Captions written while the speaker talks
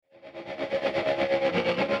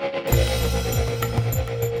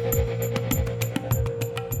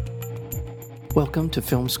Welcome to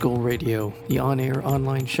Film School Radio, the on-air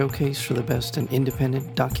online showcase for the best in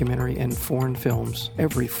independent documentary and foreign films,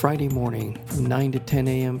 every Friday morning from 9 to 10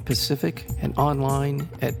 a.m. Pacific and online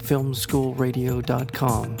at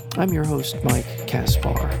filmschoolradio.com. I'm your host, Mike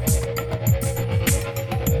Kaspar.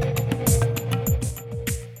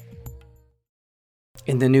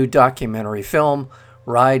 In the new documentary film,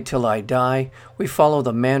 Ride Till I Die, we follow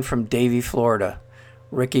the man from Davie, Florida,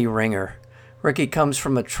 Ricky Ringer. Ricky comes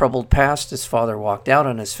from a troubled past. His father walked out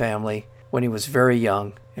on his family when he was very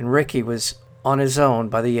young, and Ricky was on his own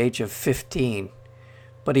by the age of 15.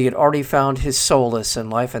 But he had already found his solace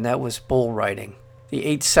in life, and that was bull riding. The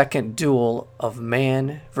 8-second duel of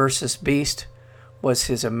man versus beast was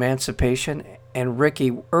his emancipation, and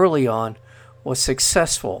Ricky early on was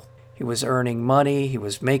successful. He was earning money, he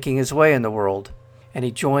was making his way in the world, and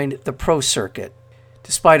he joined the pro circuit.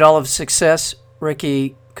 Despite all of his success,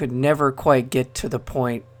 Ricky could never quite get to the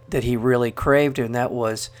point that he really craved, and that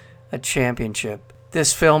was a championship.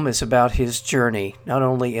 This film is about his journey, not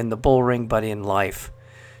only in the bull ring, but in life.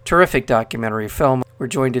 Terrific documentary film. We're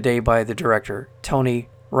joined today by the director, Tony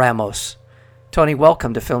Ramos. Tony,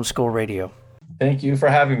 welcome to Film School Radio. Thank you for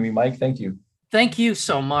having me, Mike. Thank you. Thank you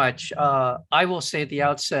so much. I will say at the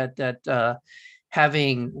outset that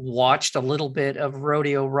having watched a little bit of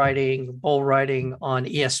rodeo riding, bull riding on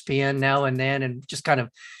ESPN now and then, and just kind of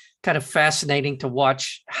fascinating to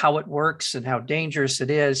watch how it works and how dangerous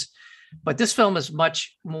it is. But this film is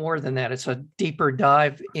much more than that. It's a deeper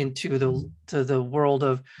dive into the world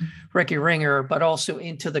of Ricky Ringer, but also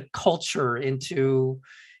into the culture, into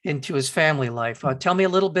his family life. Tell me a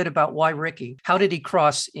little bit about why Ricky. How did he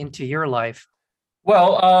cross into your life?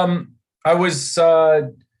 Well, I was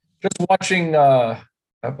just watching a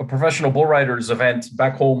professional bull riders event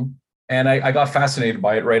back home, and I got fascinated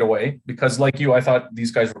by it right away because, like you, I thought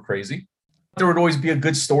these guys were crazy. There would always be a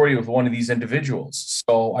good story with one of these individuals.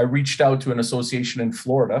 So I reached out to an association in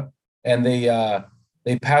Florida, and they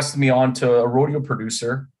passed me on to a rodeo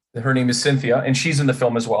producer. Her name is Cynthia, and she's in the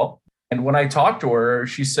film as well. And when I talked to her,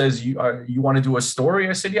 she says, "You want to do a story?"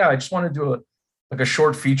 I said, "Yeah, I just want to do a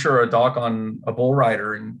short feature or a doc on a bull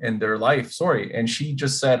rider and their life story." And she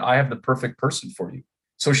just said, "I have the perfect person for you."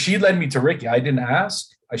 So she led me to Ricky. I didn't ask.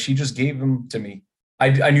 She just gave him to me.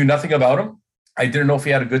 I knew nothing about him. I didn't know if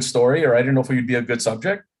he had a good story, or I didn't know if he would be a good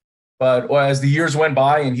subject. But as the years went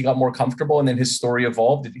by and he got more comfortable and then his story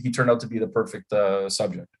evolved, he turned out to be the perfect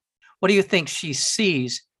subject. What do you think she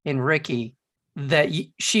sees in Ricky that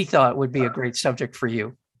she thought would be a great subject for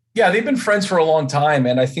you? Yeah, they've been friends for a long time.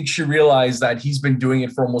 And I think she realized that he's been doing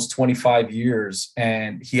it for almost 25 years.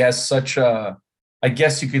 And he has such I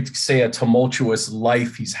guess you could say, a tumultuous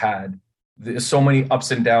life he's had. There's so many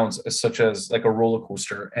ups and downs, such as like a roller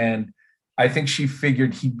coaster. And I think she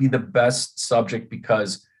figured he'd be the best subject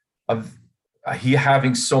because of he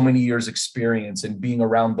having so many years experience and being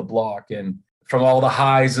around the block and from all the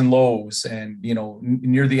highs and lows. And,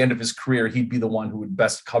 near the end of his career, he'd be the one who would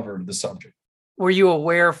best cover the subject. Were you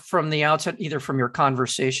aware from the outset, either from your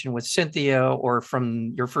conversation with Cynthia or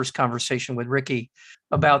from your first conversation with Ricky,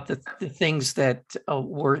 about the things that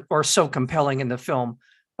were so compelling in the film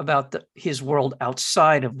about his world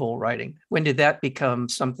outside of bull riding? When did that become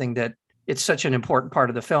something that it's such an important part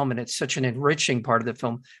of the film and it's such an enriching part of the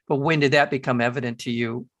film? But when did that become evident to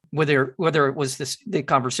you, whether it was the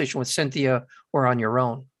conversation with Cynthia or on your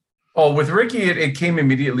own? Oh, with Ricky, it came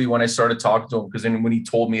immediately when I started talking to him, because then when he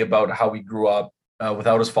told me about how he grew up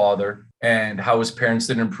without his father and how his parents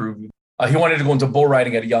didn't improve, he wanted to go into bull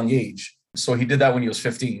riding at a young age. So he did that when he was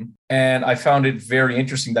 15. And I found it very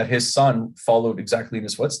interesting that his son followed exactly in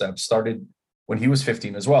his footsteps, started when he was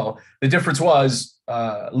 15 as well. The difference was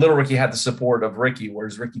little Ricky had the support of Ricky,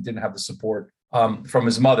 whereas Ricky didn't have the support from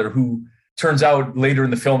his mother, who turns out later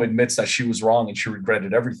in the film admits that she was wrong and she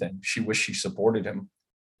regretted everything. She wished she supported him.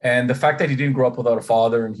 And the fact that he didn't grow up without a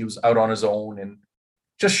father and he was out on his own and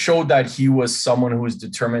just showed that he was someone who was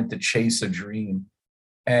determined to chase a dream.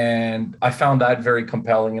 And I found that very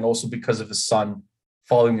compelling. And also because of his son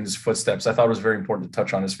following in his footsteps, I thought it was very important to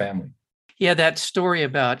touch on his family. Yeah, that story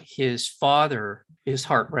about his father is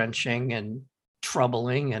heart-wrenching and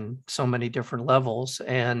troubling in so many different levels.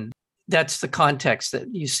 And that's the context that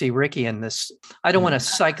you see Ricky in this. I don't want to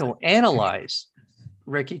psychoanalyze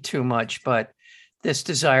Ricky too much, but this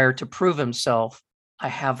desire to prove himself, I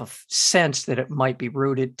have a sense that it might be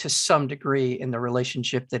rooted to some degree in the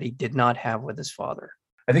relationship that he did not have with his father.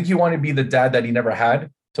 I think he wanted to be the dad that he never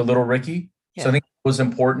had to little Ricky. Yeah. So I think it was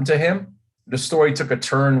important to him. The story took a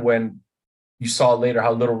turn when you saw later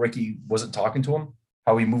how little Ricky wasn't talking to him,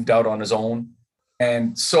 how he moved out on his own.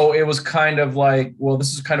 And so it was kind of like, well,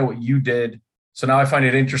 this is kind of what you did. So now I find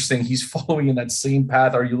it interesting. He's following in that same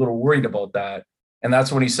path. Are you a little worried about that? And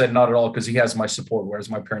that's when he said, not at all, because he has my support, whereas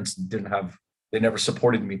my parents they never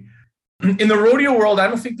supported me. In the rodeo world, I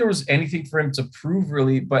don't think there was anything for him to prove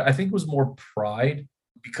really, but I think it was more pride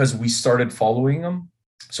because we started following him.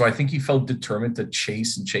 So I think he felt determined to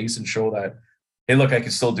chase and show that, hey, look, I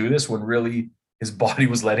can still do this, when really his body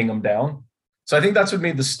was letting him down. So I think that's what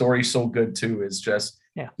made the story so good too, is just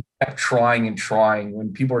he kept trying and trying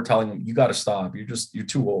when people were telling him, you got to stop. You're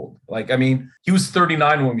too old. Like, I mean, he was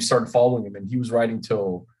 39 when we started following him, and he was riding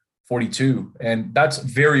till 42. And that's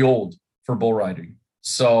very old for bull riding.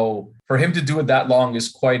 So for him to do it that long is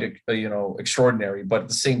quite, extraordinary. But at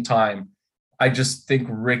the same time, I just think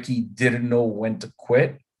Ricky didn't know when to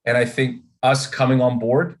quit. And I think us coming on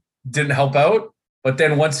board didn't help out. But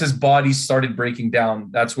then once his body started breaking down,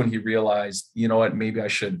 that's when he realized, you know what, maybe I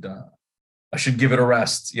should give it a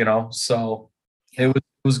rest, So it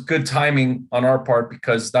was good timing on our part,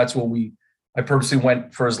 because that's when I purposely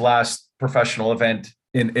went for his last professional event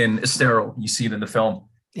in Estero. You see it in the film.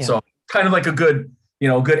 Yeah. So kind of like a good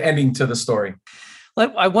ending to the story.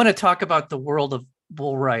 I want to talk about the world of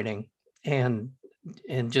bull riding and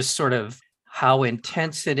just sort of how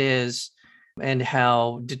intense it is and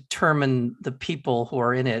how determined the people who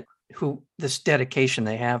are in it, who this dedication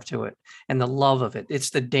they have to it and the love of it. It's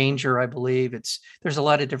the danger, I believe. There's a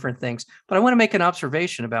lot of different things, but I want to make an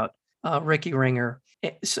observation about Ricky Ringer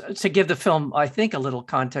to give the film, I think, a little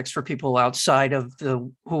context for people outside of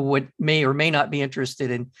who may or may not be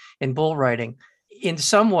interested in bull riding. In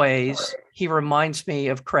some ways, he reminds me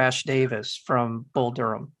of Crash Davis from Bull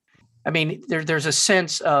Durham. I mean, there's a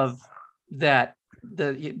sense of that,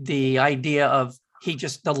 the idea of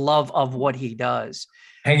the love of what he does.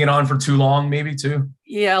 Hanging on for too long, maybe too.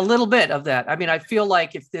 Yeah, a little bit of that. I mean, I feel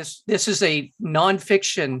like if this is a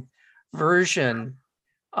nonfiction version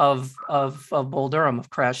of Bull Durham,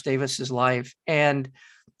 of Crash Davis's life, and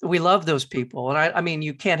we love those people. And I mean,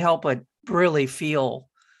 you can't help but really feel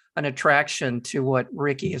an attraction to what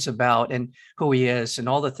Ricky is about and who he is and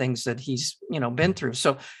all the things that he's, been through.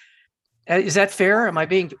 So is that fair? Am I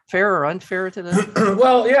being fair or unfair to that?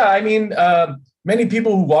 Well, yeah. I mean, many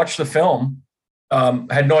people who watched the film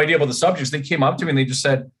had no idea about the subjects. They came up to me and they just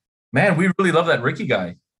said, man, we really love that Ricky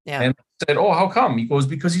guy. Yeah. And I said, oh, how come? He goes,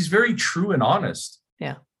 because he's very true and honest.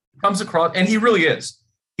 Yeah. Comes across, and he really is.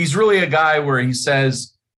 He's really a guy where he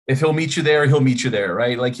says, if he'll meet you there, he'll meet you there,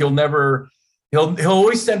 right? Like he'll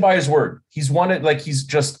always stand by his word. He's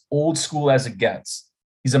just old school as it gets.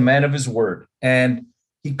 He's a man of his word. And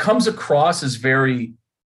he comes across as very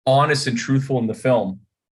honest and truthful in the film.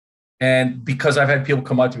 And because I've had people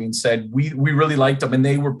come up to me and said, we really liked him, and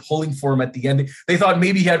they were pulling for him at the end. They thought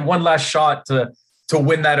maybe he had one last shot to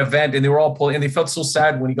win that event, and they were all pulling, and they felt so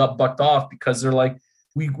sad when he got bucked off, because they're like,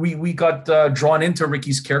 we got drawn into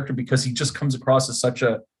Ricky's character because he just comes across as such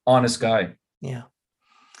a honest guy. Yeah.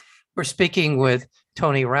 We're speaking with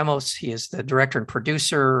Tony Ramos. He is the director and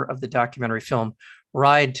producer of the documentary film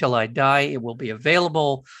Ride Till I Die. It will be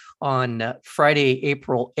available on Friday,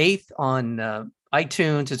 April 8th on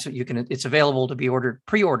iTunes. It's available to be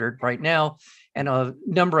pre-ordered right now, and a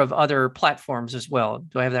number of other platforms as well.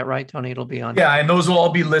 Do I have that right, Tony? It'll be on. Yeah, and those will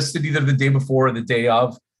all be listed either the day before or the day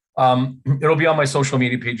of. It'll be on my social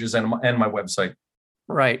media pages and my website.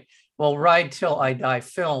 Right. Well,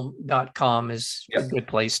 ridetillidifilm.com is a good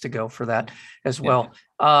place to go for that as well.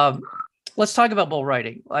 Let's talk about bull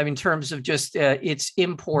riding. I mean, in terms of just its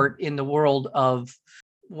import in the world of,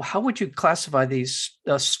 how would you classify these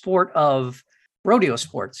sport of rodeo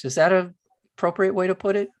sports? Is that an appropriate way to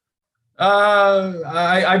put it?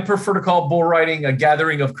 I prefer to call bull riding a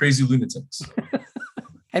gathering of crazy lunatics.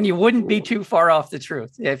 And you wouldn't be too far off the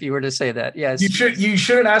truth if you were to say that. Yes. You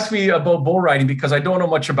shouldn't ask me about bull riding because I don't know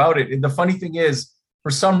much about it. And the funny thing is,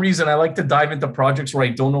 for some reason, I like to dive into projects where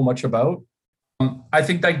I don't know much about. I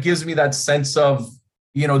think that gives me that sense of,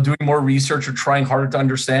 doing more research or trying harder to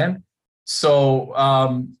understand. So,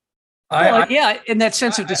 in that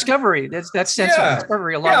sense of discovery, that sense of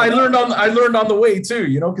discovery. I learned on the way too,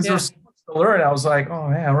 because there's so much to learn. I was like, oh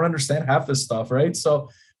man, I don't understand half this stuff, right? So,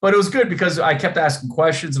 but it was good because I kept asking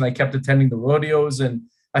questions and I kept attending the rodeos, and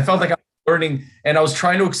I felt like I was learning, and I was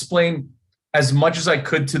trying to explain as much as I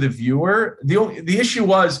could to the viewer. The issue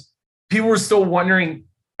was people were still wondering,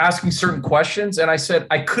 asking certain questions, and I said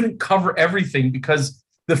I couldn't cover everything because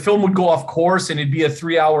the film would go off course and it'd be a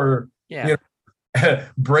 3-hour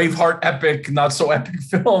Braveheart epic, not so epic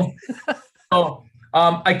film. So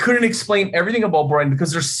I couldn't explain everything about Brian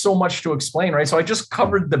because there's so much to explain, right? So I just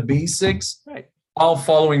covered the basics while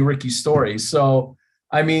following Ricky's story. So,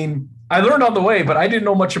 I mean, I learned on the way, but I didn't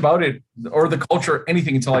know much about it or the culture,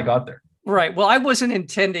 anything until I got there. Right. Well, I wasn't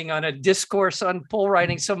intending on a discourse on bull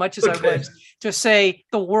riding so much as I Okay. was to say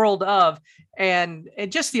the world of, and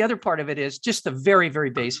just the other part of it is just the very,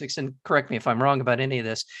 very basics. And correct me if I'm wrong about any of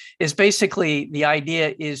this, is basically the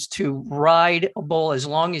idea is to ride a bull as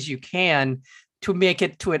long as you can to make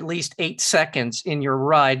it to at least 8 seconds in your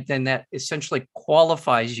ride. Then that essentially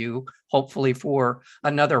qualifies you, hopefully, for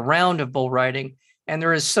another round of bull riding. And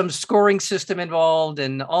there is some scoring system involved,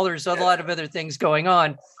 and there's a lot of other things going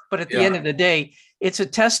on. But at the end of the day, it's a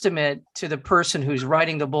testament to the person who's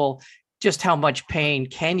riding the bull, just how much pain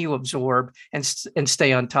can you absorb and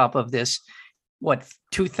stay on top of this,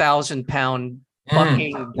 2,000-pound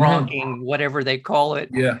bucking, bronking, whatever they call it,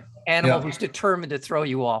 animal who's determined to throw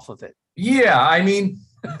you off of it. Yeah, I mean,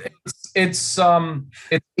 it's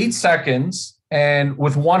 8 seconds and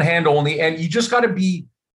with one hand only, and you just got to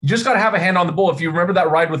have a hand on the bull. If you remember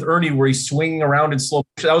that ride with Ernie where he's swinging around in slow,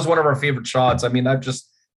 that was one of our favorite shots. I mean,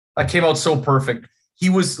 that came out so perfect. He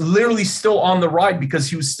was literally still on the ride because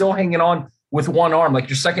he was still hanging on with one arm. Like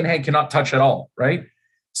your second hand cannot touch at all, right?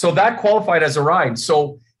 So that qualified as a ride.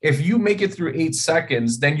 So if you make it through 8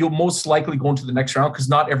 seconds, then you'll most likely go into the next round because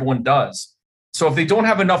not everyone does. So if they don't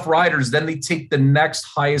have enough riders, then they take the next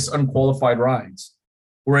highest unqualified rides.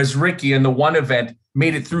 Whereas Ricky in the one event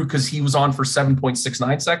made it through because he was on for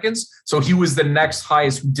 7.69 seconds. So he was the next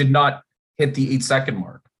highest who did not hit the 8-second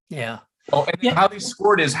mark. Yeah. Oh, and how they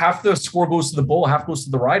scored is half the score goes to the bull, half goes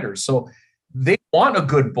to the riders. So they want a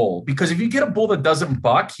good bull because if you get a bull that doesn't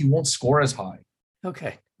buck, he won't score as high.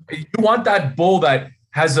 Okay. You want that bull that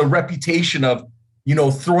has a reputation of,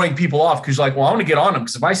 throwing people off because you're like, well, I'm going to get on him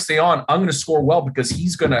because if I stay on, I'm going to score well because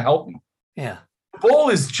he's going to help me. Yeah. The bull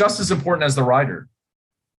is just as important as the rider.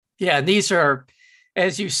 Yeah. These are,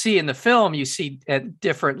 as you see in the film, you see at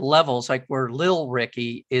different levels, like where Lil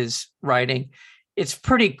Ricky is riding. It's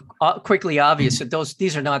pretty quickly obvious that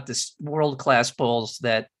these are not the world-class bulls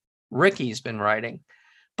that Ricky's been riding,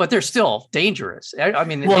 but they're still dangerous. I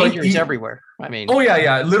mean, the danger is everywhere. I mean,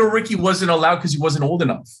 Little Ricky wasn't allowed because he wasn't old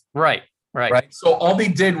enough. Right. So all they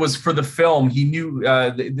did was for the film, he knew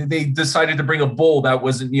they decided to bring a bull that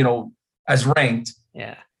wasn't, as ranked.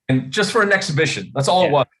 Yeah. And just for an exhibition. That's all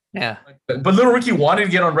it was. Yeah. But Little Ricky wanted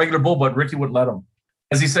to get on regular bull, but Ricky wouldn't let him.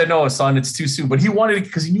 As he said, no, son, it's too soon. But he wanted it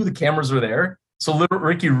because he knew the cameras were there. So Little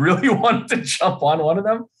Ricky really wanted to jump on one of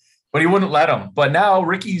them, but he wouldn't let him. But now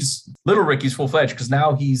Little Ricky's full-fledged because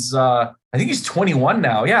now he's, I think he's 21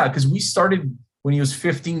 now. Yeah, because we started when he was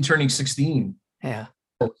 15, turning 16. Yeah.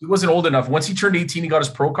 So he wasn't old enough. Once he turned 18, he got his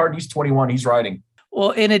pro card. He's 21. He's riding. Well,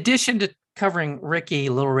 in addition to covering Ricky,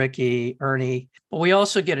 Little Ricky, Ernie, we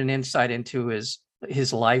also get an insight into his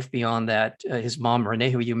life beyond that. His mom, Renee,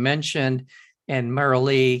 who you mentioned, and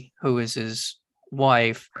Marilee, who is his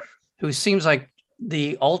wife, who seems like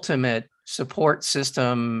the ultimate support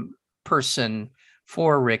system person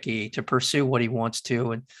for Ricky to pursue what he wants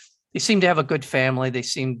to. And they seem to have a good family.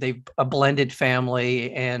 They've a blended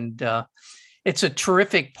family. And it's a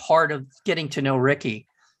terrific part of getting to know Ricky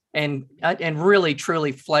and really,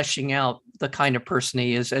 truly fleshing out the kind of person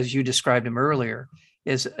he is, as you described him earlier,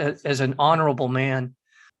 as an honorable man.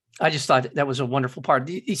 I just thought that was a wonderful part.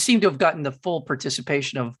 He seemed to have gotten the full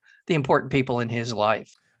participation of the important people in his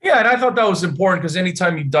life. Yeah, and I thought that was important because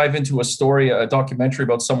anytime you dive into a story, a documentary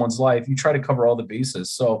about someone's life, you try to cover all the bases.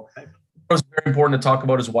 So it was very important to talk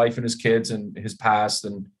about his wife and his kids and his past.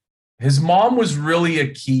 And his mom was really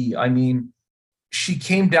a key. I mean, she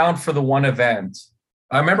came down for the one event.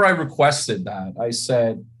 I remember I requested that. I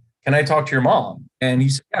said, can I talk to your mom? And he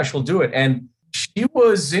said, yeah, she'll do it. And she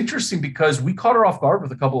was interesting because we caught her off guard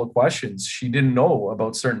with a couple of questions. She didn't know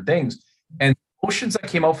about certain things. And the emotions that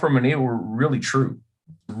came out from Renee were really true.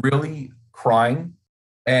 Really crying.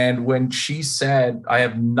 And when she said, I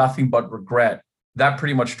have nothing but regret, that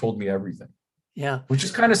pretty much told me everything. Yeah. Which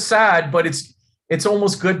is kind of sad, but it's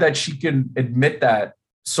almost good that she can admit that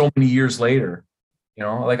so many years later.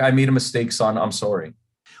 Like I made a mistake, son. I'm sorry.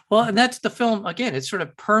 Well, and that's the film. Again, it sort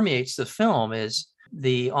of permeates the film is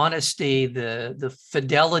the honesty, the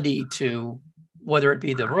fidelity to whether it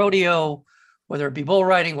be the rodeo, whether it be bull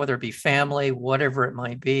riding, whether it be family, whatever it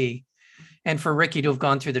might be. And for Ricky to have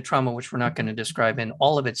gone through the trauma, which we're not going to describe in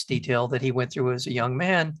all of its detail, that he went through as a young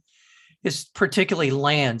man, is particularly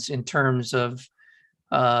lands in terms of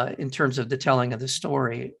the telling of the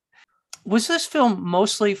story. Was this film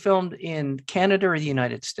mostly filmed in Canada or the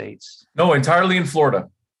United States? No, entirely in Florida.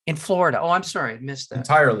 In Florida. Oh, I'm sorry, I missed that.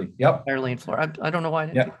 Entirely. Yep. Entirely in Florida. I don't know why I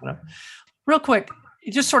didn't pick that up. Real quick,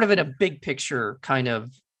 just sort of in a big picture kind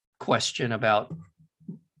of question about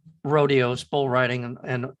rodeos, bull riding,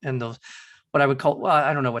 and those what I would call, well,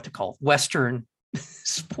 I don't know what to call Western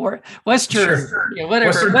sport, Western, Sure.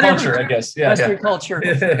 whatever, Culture, I guess. Yeah. Western culture.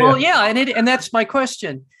 Well, yeah, and that's my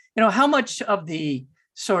question. How much of the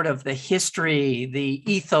sort of the history, the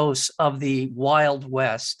ethos of the Wild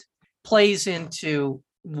West plays into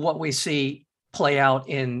what we see play out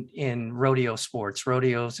in rodeo sports,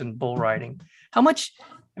 rodeos and bull riding? How much?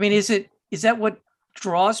 I mean, is that what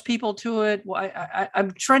draws people to it? Well,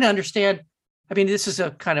 I'm trying to understand. I mean, this is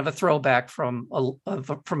a kind of a throwback from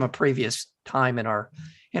a previous time in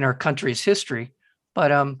our country's history.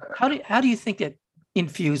 But how do you think it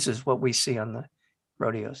infuses what we see on the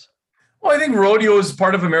rodeos? Well, I think rodeo is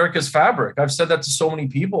part of America's fabric. I've said that to so many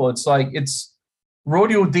people. It's like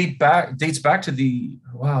rodeo dates back to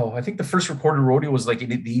I think the first recorded rodeo was like in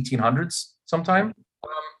the 1800s sometime.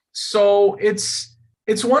 So it's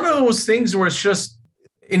one of those things where it's just,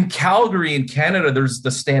 in Calgary in Canada, there's the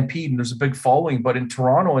Stampede and there's a big following, but in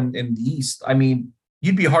Toronto and in the East, I mean,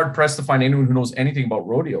 you'd be hard pressed to find anyone who knows anything about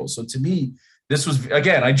rodeo. So to me, this was,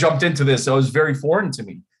 again, I jumped into this. So it was very foreign to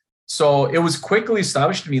me. So it was quickly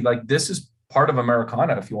established to me, like, this is part of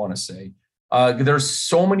Americana, if you want to say. There's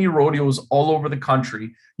so many rodeos all over the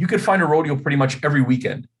country. You could find a rodeo pretty much every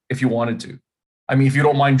weekend if you wanted to. I mean, if you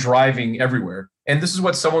don't mind driving everywhere. And this is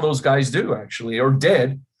what some of those guys do, actually, or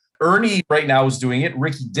did. Ernie right now is doing it.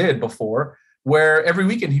 Ricky did before, where every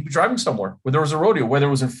weekend he'd be driving somewhere where there was a rodeo, whether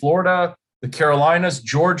it was in Florida, the Carolinas,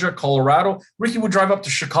 Georgia, Colorado. Ricky would drive up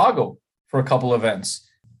to Chicago for a couple events.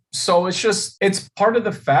 So it's part of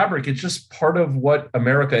the fabric. It's just part of what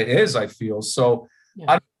America is, I feel. So yeah.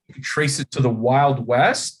 I don't think you could trace it to the Wild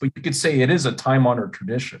West, but you could say it is a time-honored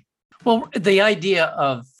tradition. Well, the idea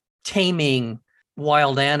of taming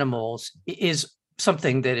wild animals is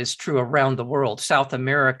something that is true around the world. South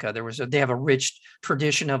America, they have a rich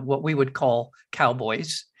tradition of what we would call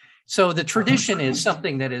cowboys. So the tradition is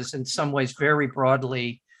something that is in some ways very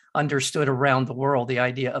broadly understood around the world, the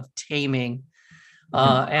idea of taming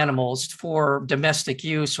animals for domestic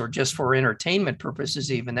use or just for entertainment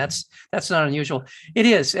purposes even. That's not unusual. It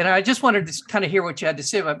is. And I just wanted to kind of hear what you had to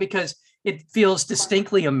say about it, because it feels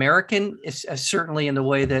distinctly American, certainly in the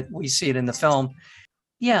way that we see it in the film.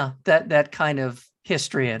 Yeah, that kind of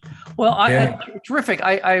history. And well, terrific.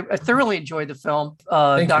 I thoroughly enjoyed the film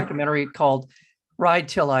documentary called Ride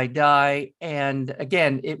Till I Die. And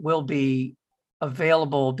again, it will be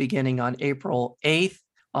available beginning on April 8th.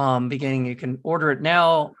 You can order it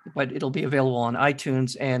now, but it'll be available on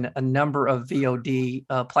iTunes and a number of VOD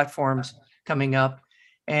platforms coming up.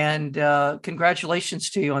 And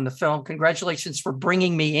congratulations to you on the film. Congratulations for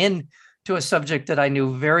bringing me in to a subject that I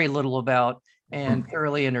knew very little about, and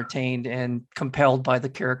thoroughly entertained and compelled by the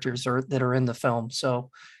characters that are in the film. So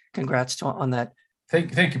congrats on that.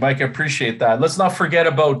 Thank you, Mike. I appreciate that. Let's not forget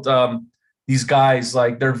about these guys.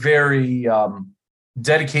 Like, they're very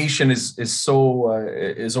dedication is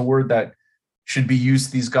a word that should be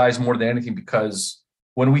used, these guys, more than anything, because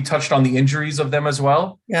when we touched on the injuries of them as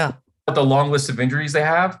well, the long list of injuries they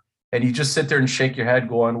have, and you just sit there and shake your head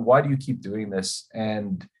going, why do you keep doing this?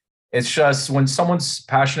 And it's just, when someone's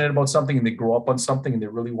passionate about something and they grow up on something and they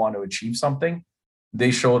really want to achieve something,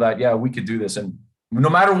 they show that, yeah, we could do this. And no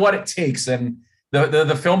matter what it takes. And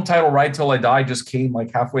the film title, Ride Till I Die, just came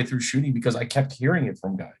like halfway through shooting because I kept hearing it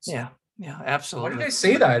from guys. Yeah, absolutely. Why did I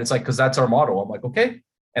say that? It's like, because that's our motto. I'm like, okay.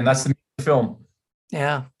 And that's the film.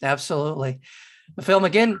 Yeah, absolutely. The film,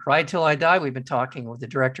 again, Ride Till I Die. We've been talking with the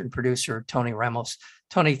director and producer, Tony Ramos.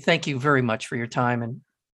 Tony, thank you very much for your time, and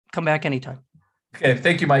come back anytime. Okay.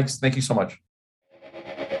 Thank you, Mike. Thank you so much.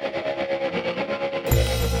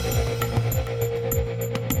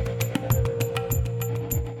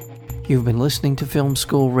 You've been listening to Film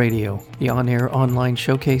School Radio, the on-air online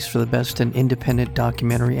showcase for the best in independent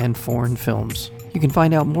documentary and foreign films. You can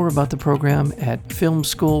find out more about the program at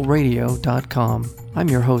filmschoolradio.com. I'm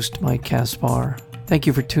your host, Mike Kaspar. Thank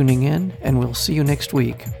you for tuning in, and we'll see you next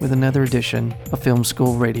week with another edition of Film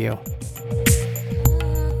School Radio.